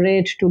getting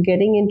married, to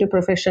getting into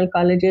professional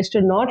colleges, to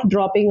not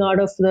dropping out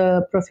of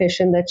the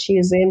profession that she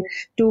is in,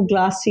 to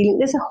glass ceiling.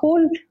 There's a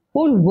whole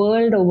whole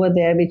world over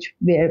there,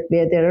 where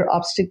there are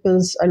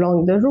obstacles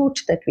along the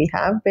route that we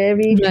have, where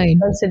we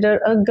consider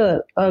a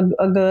girl,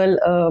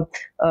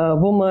 a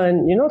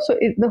woman, so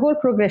the whole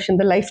progression,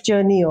 the life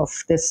journey of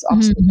this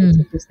obstacles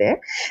is there.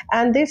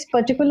 And this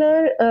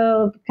particular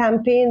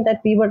campaign that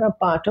we were a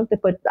part of,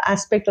 the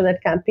aspect of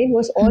that campaign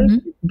was all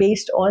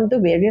based on the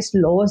various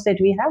laws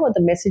that we have, or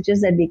the messages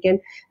that we can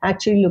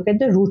actually look at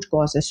the root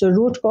causes. So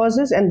root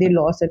causes and the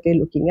laws that we're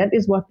looking at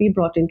is what we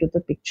brought into the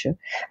picture.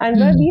 And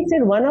where we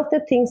said one of the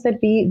things that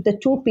the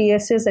two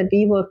PSs that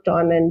we worked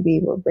on, and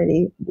we were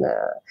very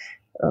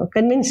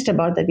convinced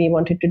about that we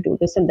wanted to do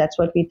this, and that's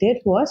what we did,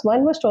 was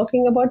one was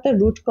talking about the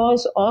root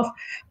cause of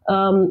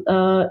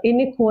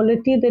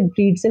inequality that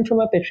breeds in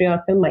from a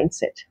patriarchal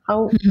mindset,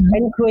 how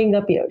and growing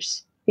up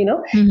years.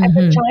 As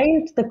a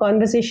child, the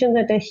conversation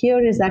that I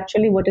hear is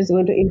actually what is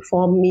going to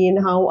inform me in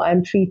how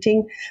I'm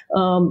treating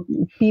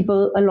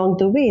people along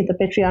the way, the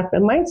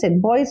patriarchal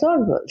mindset, boys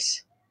or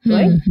girls,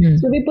 right?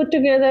 So we put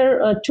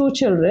together two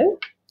children,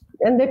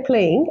 and they're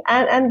playing,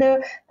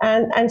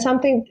 and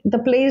something, the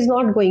play is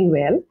not going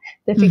well.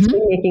 They're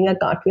fixing making a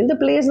cartwheel. The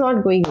play is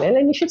not going well,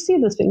 and you should see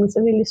this film. It's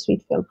a really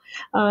sweet film.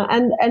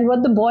 And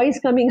what the boy is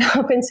coming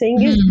up and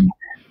saying is,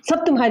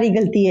 सब तुम्हारी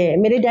गलती है,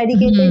 मेरे daddy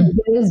कहते हैं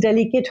girls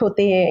delicate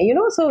होते हैं,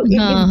 so it's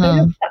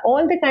kind of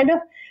all the kind of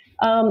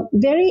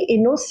very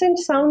innocent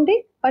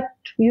sounding, but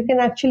you can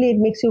actually, it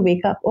makes you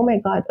wake up. Oh my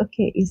God,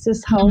 okay, is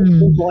this how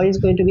the boy is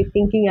going to be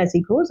thinking as he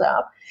grows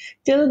up?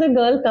 Till the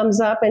girl comes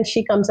up and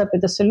she comes up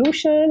with a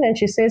solution, and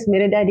she says,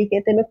 मेरे daddy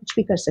कहते हैं मैं कुछ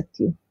भी कर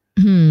सकती हूँ.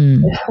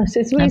 So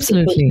it's very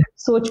Absolutely.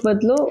 सोच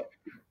बदलो,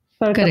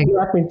 Correct. That's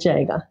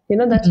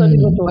what we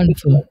were talking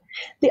about.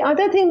 The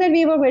other thing that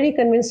we were very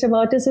convinced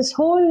about is this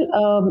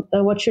whole,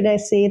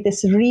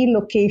 this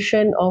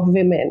relocation of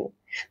women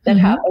that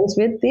happens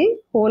with the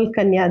whole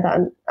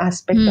Kanyadan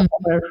aspect of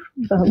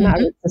our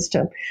marriage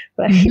system,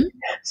 right?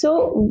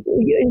 So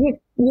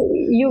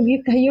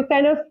you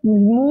kind of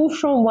move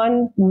from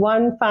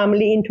one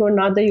family into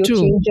another. You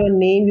change your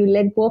name. You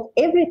let go of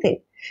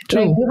everything.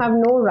 Like you have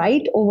no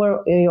right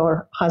over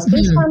your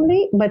husband's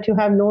family, but you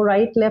have no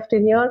right left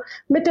in your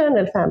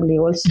maternal family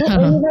also.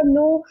 And you have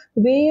no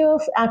way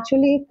of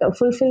actually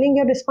fulfilling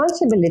your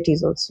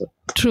responsibilities also.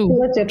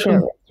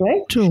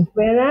 Right? True.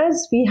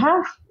 Whereas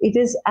it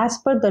is as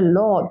per the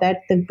law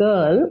that the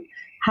girl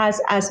has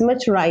as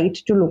much right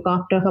to look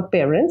after her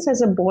parents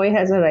as a boy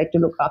has a right to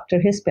look after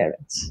his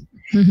parents.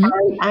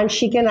 And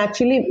she can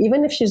actually,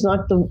 even if she's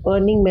not the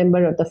earning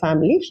member of the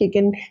family, she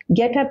can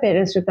get her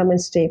parents to come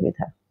and stay with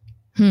her.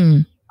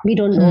 We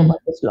don't know about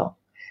this law.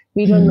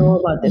 We don't know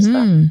about this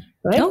stuff,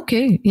 right?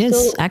 Okay. Yes,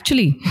 so,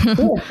 actually.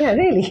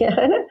 Really.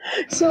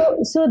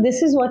 So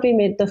this is what we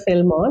made the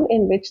film on,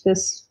 in which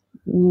this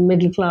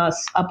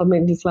upper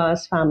middle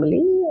class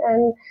family,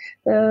 and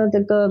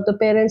the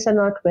parents are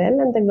not well,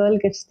 and the girl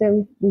gets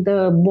them.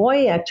 The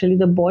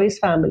boy's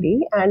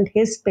family and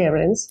his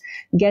parents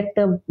get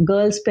the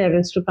girl's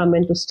parents to come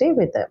in to stay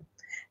with them.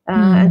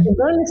 And the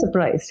girl is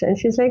surprised, and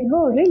she's like,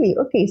 "Oh, really?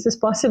 Okay, is this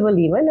possible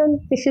even?" And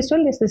she's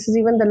told us this is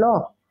even the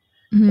law.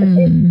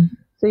 Okay?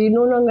 So you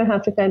no longer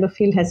have to kind of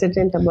feel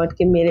hesitant about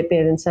कि मेरे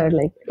parents are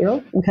like,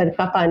 घर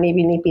का पानी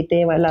भी नहीं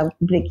पीते वाला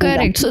breaking.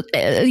 Correct. So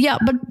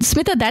but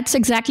Smita, that's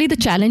exactly the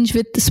challenge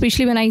with,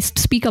 especially when I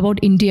speak about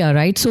India,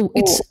 right? So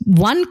it's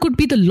one could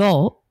be the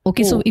law.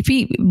 Okay, so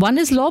one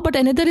is law, but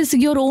another is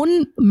your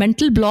own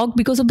mental block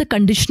because of the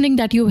conditioning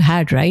that you've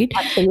had, right?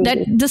 Absolutely.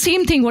 That the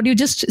same thing what you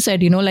just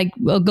said, like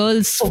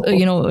girls,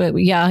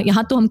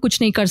 यहाँ तो हम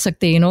कुछ नहीं कर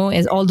सकते,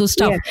 as all those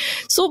stuff.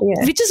 So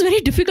which is very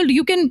difficult.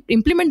 You can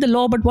implement the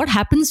law, but what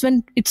happens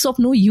when it's of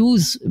no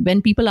use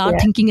when people are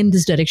thinking in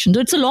this direction? So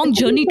it's a long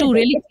journey to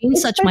really change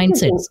such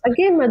mindsets.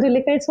 Again,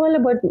 Madhulika, it's all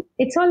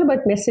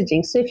about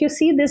messaging. So if you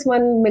see this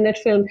 1 minute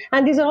film,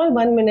 and these are all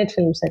 1 minute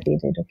films that we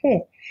did,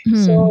 okay?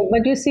 So,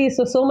 but you see,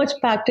 so much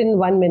packed in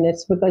 1 minute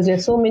because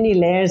there's so many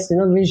layers,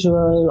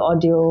 visual,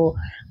 audio,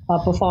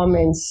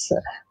 performance.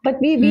 But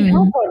we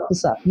have brought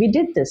this up. We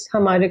did this.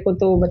 हमारे को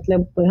तो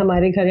मतलब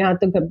हमारे घर यहाँ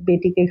तो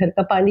बेटी के घर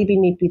का पानी भी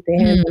नहीं पीते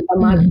हैं.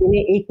 दामाद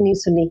ने एक नहीं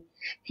सुनी.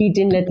 He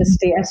didn't let us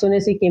stay. As soon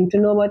as he came to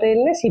know about our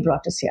illness, he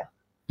brought us here.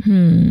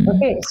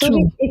 Okay, so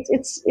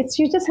it's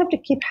you just have to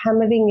keep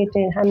hammering it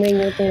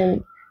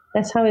in.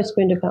 That's how it's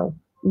going to come.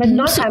 But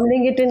not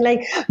hammering it in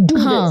like, do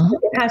this.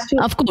 It has to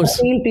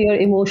appeal to your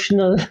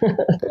emotional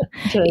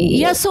journey.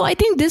 Yeah, so I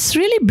think this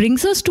really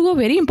brings us to a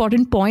very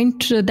important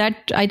point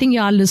that I think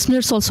our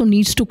listeners also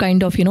needs to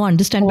kind of,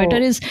 understand better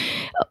is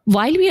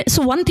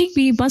one thing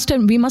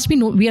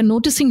we are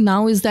noticing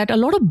now is that a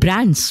lot of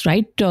brands,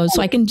 right?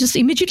 So I can just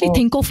immediately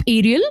think of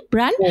Ariel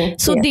brand.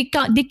 So they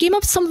came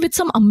up with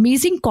some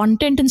amazing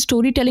content and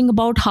storytelling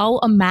about how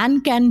a man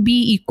can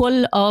be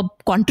equal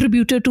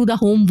contributor to the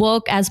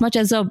homework as much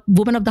as a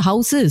woman of the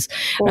house is,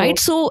 right?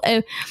 So,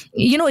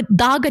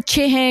 daag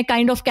achhe hain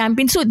kind of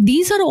campaign. So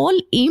these are all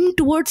aimed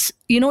towards,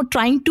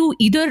 trying to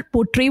either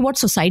portray what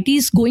society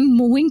is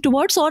moving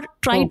towards or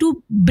try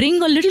to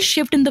bring a little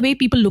shift in the way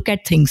people look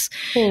at things,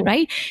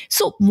 right?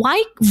 So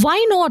why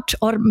not?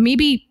 Or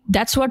maybe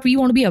that's what we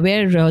want to be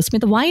aware,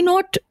 Smita, why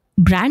not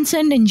brands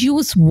and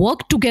NGOs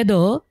work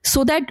together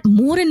so that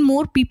more and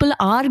more people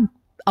are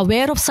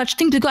aware of such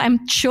things? Because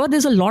I'm sure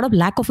there's a lot of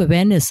lack of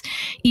awareness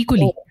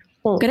equally.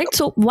 Correct.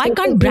 So why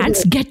can't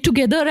brands get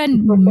together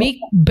and make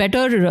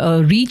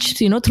better reach,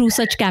 through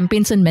such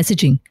campaigns and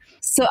messaging?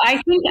 So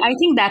I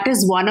think that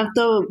is one of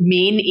the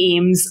main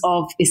aims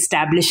of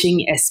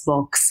establishing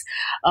SBOX,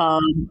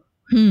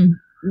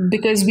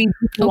 because we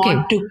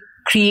want to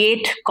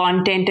create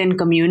content and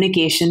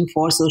communication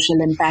for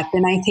social impact.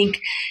 And I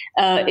think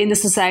in the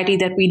society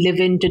that we live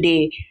in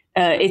today,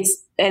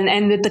 it's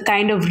and with the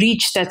kind of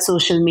reach that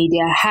social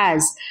media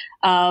has,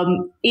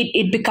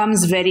 it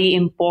becomes very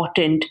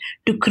important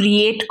to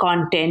create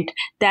content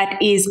that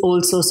is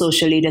also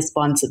socially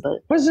responsible.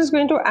 I was just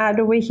going to add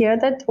over here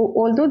that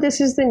although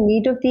this is the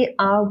need of the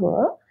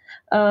hour,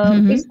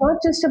 it's not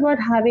just about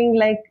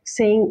having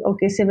saying,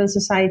 okay, civil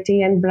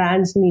society and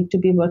brands need to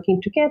be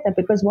working together,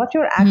 because what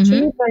you're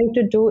actually trying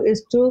to do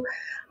is to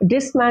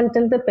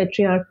dismantle the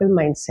patriarchal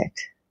mindset.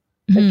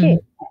 Okay.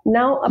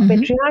 Now, a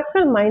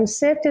patriarchal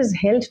mindset is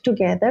held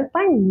together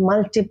by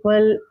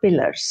multiple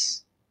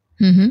pillars.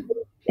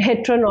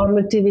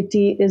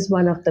 Heteronormativity is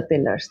one of the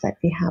pillars that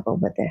we have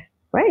over there,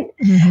 right?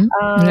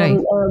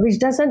 Which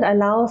doesn't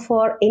allow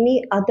for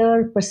any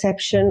other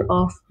perception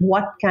of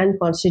what can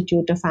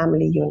constitute a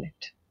family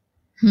unit,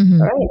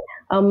 right?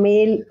 A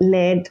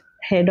male-led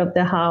head of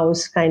the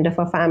house kind of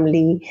a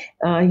family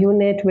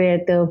unit where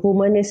the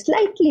woman is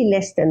slightly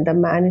less than the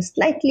man, is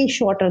slightly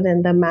shorter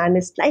than the man,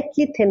 is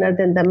slightly thinner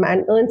than the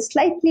man, earns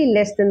slightly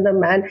less than the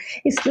man,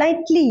 is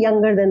slightly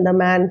younger than the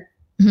man.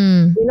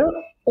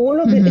 All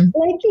of it is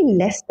slightly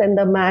less than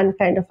the man,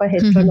 kind of a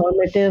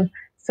heteronormative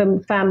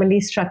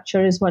family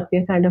structure is what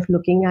we're kind of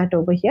looking at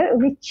over here,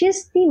 which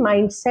is the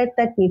mindset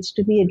that needs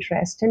to be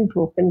addressed and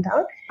broken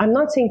down. I'm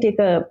not saying take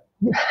a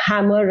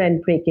hammer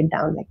and break it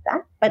down like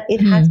that, but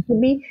it has to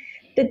be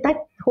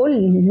that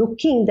whole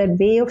looking, that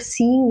way of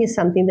seeing is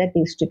something that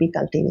needs to be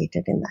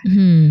cultivated in that.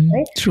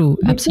 Right? True,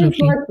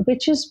 absolutely.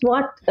 Which is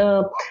what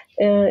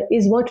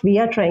we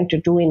are trying to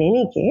do in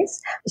any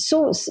case.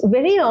 So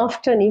very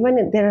often,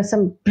 even there are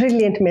some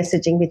brilliant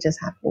messaging which is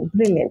happening.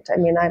 Brilliant. I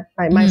mean, I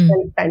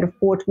myself kind of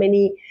quote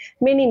many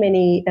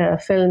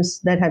films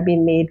that have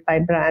been made by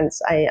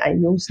brands. I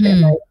use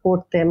them, I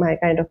quote them, I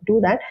kind of do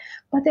that.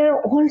 But there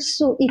are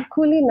also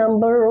equally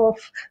number of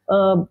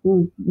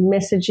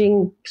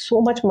messaging,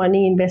 so much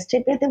money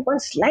invested, where they were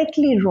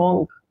slightly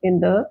wrong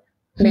in the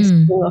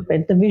messaging of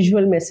it, the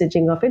visual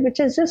messaging of it, which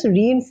has just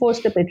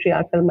reinforced the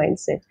patriarchal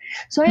mindset.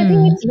 So I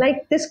think it's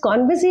like this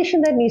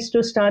conversation that needs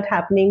to start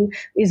happening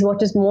is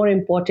what is more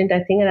important,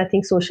 I think. And I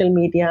think social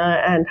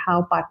media and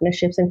how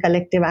partnerships and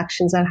collective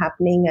actions are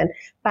happening and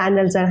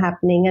panels are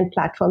happening and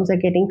platforms are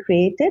getting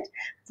created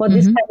for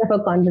this kind of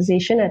a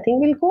conversation, I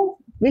think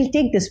we'll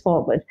take this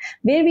forward,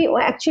 where we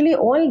actually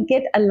all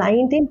get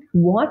aligned in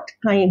what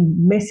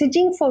kind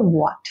messaging for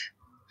what.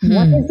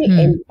 What is the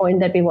end point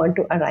that we want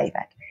to arrive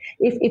at?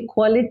 If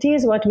equality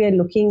is what we are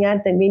looking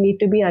at, then we need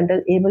to be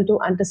able to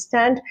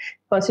understand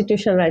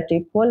constitutional right to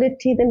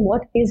equality. Then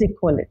what is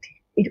equality?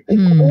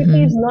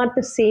 Equality is not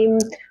the same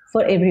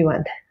for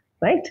everyone,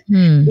 right?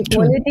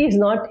 Equality is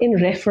not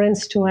in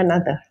reference to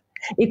another.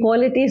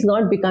 Equality is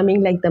not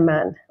becoming like the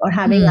man or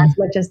having as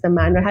much as the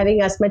man or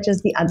having as much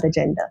as the other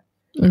gender.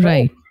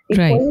 Right.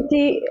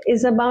 Equality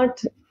is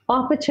about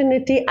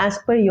opportunity as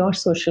per your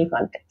social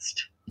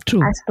context.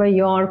 True. As per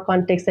your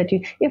context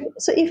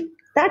if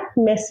that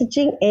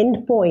messaging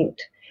endpoint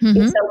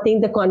is something,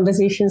 the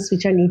conversations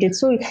which are needed.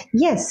 So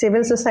yes,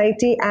 civil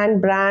society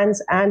and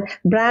brands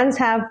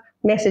have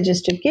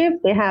messages to give.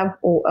 They have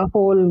a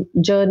whole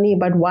journey,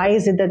 but why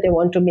is it that they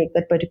want to make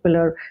that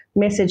particular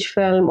message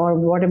film or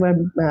whatever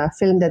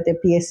film that they're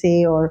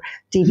PSA or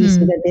TVC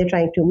that they're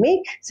trying to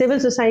make? Civil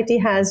society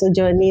has a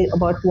journey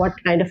about what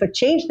kind of a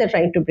change they're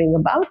trying to bring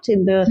about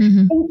in the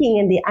thinking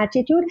and the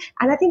attitude.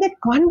 And I think that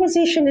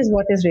conversation is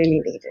what is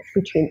really needed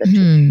between the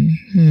two.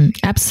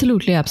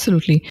 Absolutely.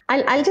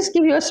 I'll just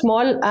give you a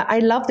small. I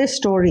love this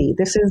story.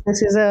 This is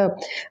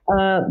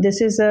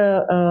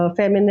a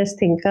feminist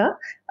thinker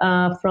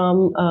from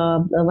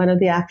one of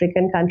the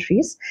African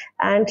countries,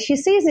 and she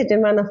says it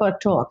in one of her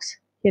talks.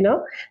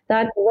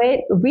 That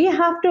when we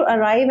have to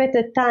arrive at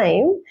a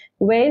time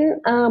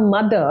when a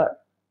mother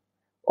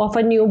of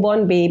a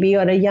newborn baby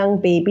or a young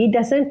baby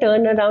doesn't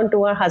turn around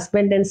to her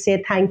husband and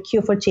say, "Thank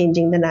you for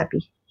changing the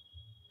nappy."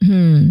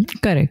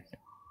 Correct.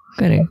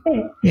 Okay.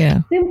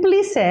 Yeah.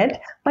 Simply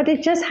said, but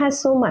it just has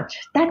so much.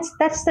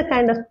 That's the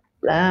kind of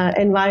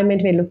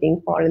environment we're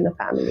looking for in the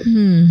family.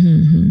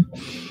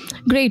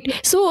 Great.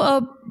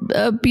 So,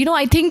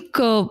 I think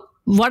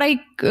what I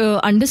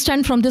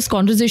understand from this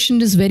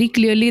conversation is very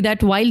clearly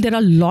that while there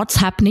are lots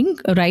happening,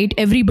 right,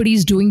 everybody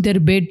is doing their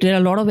bit. There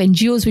are a lot of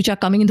NGOs which are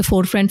coming in the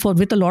forefront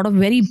with a lot of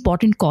very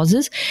important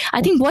causes.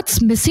 I think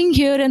what's missing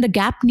here and the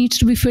gap needs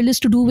to be filled is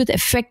to do with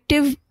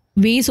effective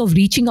ways of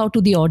reaching out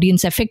to the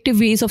audience, effective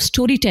ways of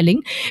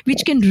storytelling,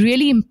 which can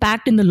really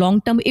impact in the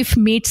long term if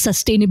made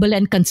sustainable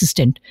and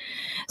consistent.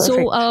 Perfect.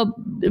 So I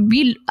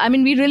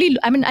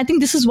think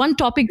this is one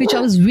topic which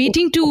I was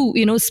waiting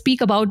to,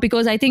 speak about,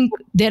 because I think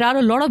there are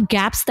a lot of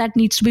gaps that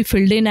needs to be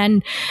filled in.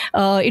 And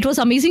it was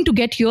amazing to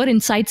get your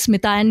insights,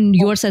 Smita, and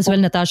yours as well,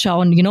 Natasha,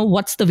 on,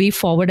 what's the way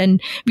forward.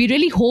 And we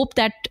really hope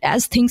that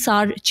as things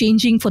are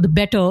changing for the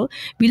better,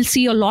 we'll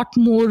see a lot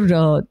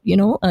more,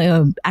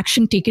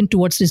 action taken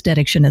towards this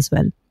direction as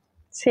well.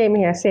 Same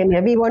here.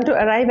 We want to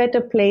arrive at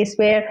a place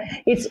where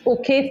it's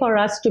okay for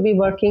us to be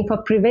working for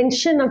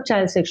prevention of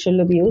child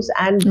sexual abuse,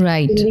 and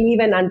believe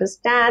and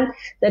understand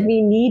that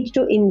we need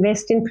to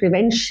invest in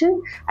prevention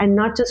and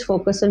not just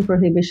focus on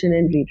prohibition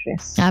and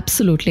redress.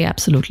 Absolutely.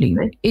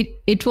 Right.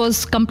 It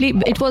was complete.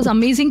 It was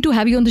amazing to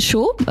have you on the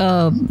show,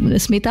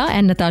 Smita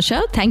and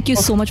Natasha. Thank you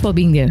so much for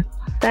being there.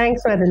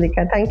 Thanks,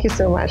 Madhulika. Thank you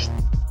so much.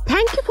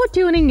 Thank you for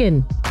tuning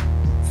in.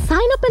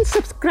 Sign up and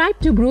subscribe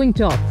to Brewing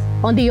Talks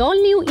on the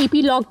all-new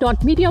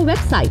eplog.media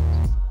website.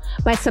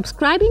 By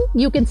subscribing,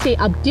 you can stay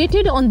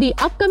updated on the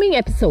upcoming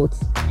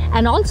episodes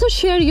and also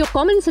share your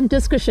comments and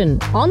discussion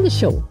on the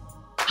show.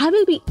 I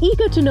will be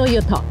eager to know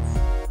your thoughts.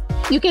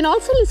 You can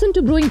also listen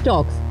to Brewing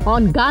Talks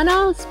on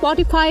Gaana,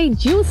 Spotify,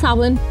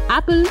 JioSaavn,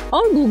 Apple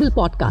or Google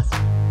Podcast.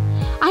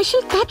 I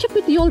shall catch up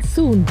with you all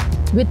soon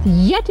with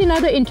yet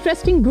another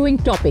interesting brewing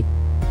topic.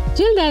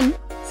 Till then,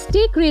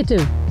 stay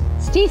creative,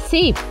 stay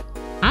safe,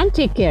 and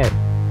take care.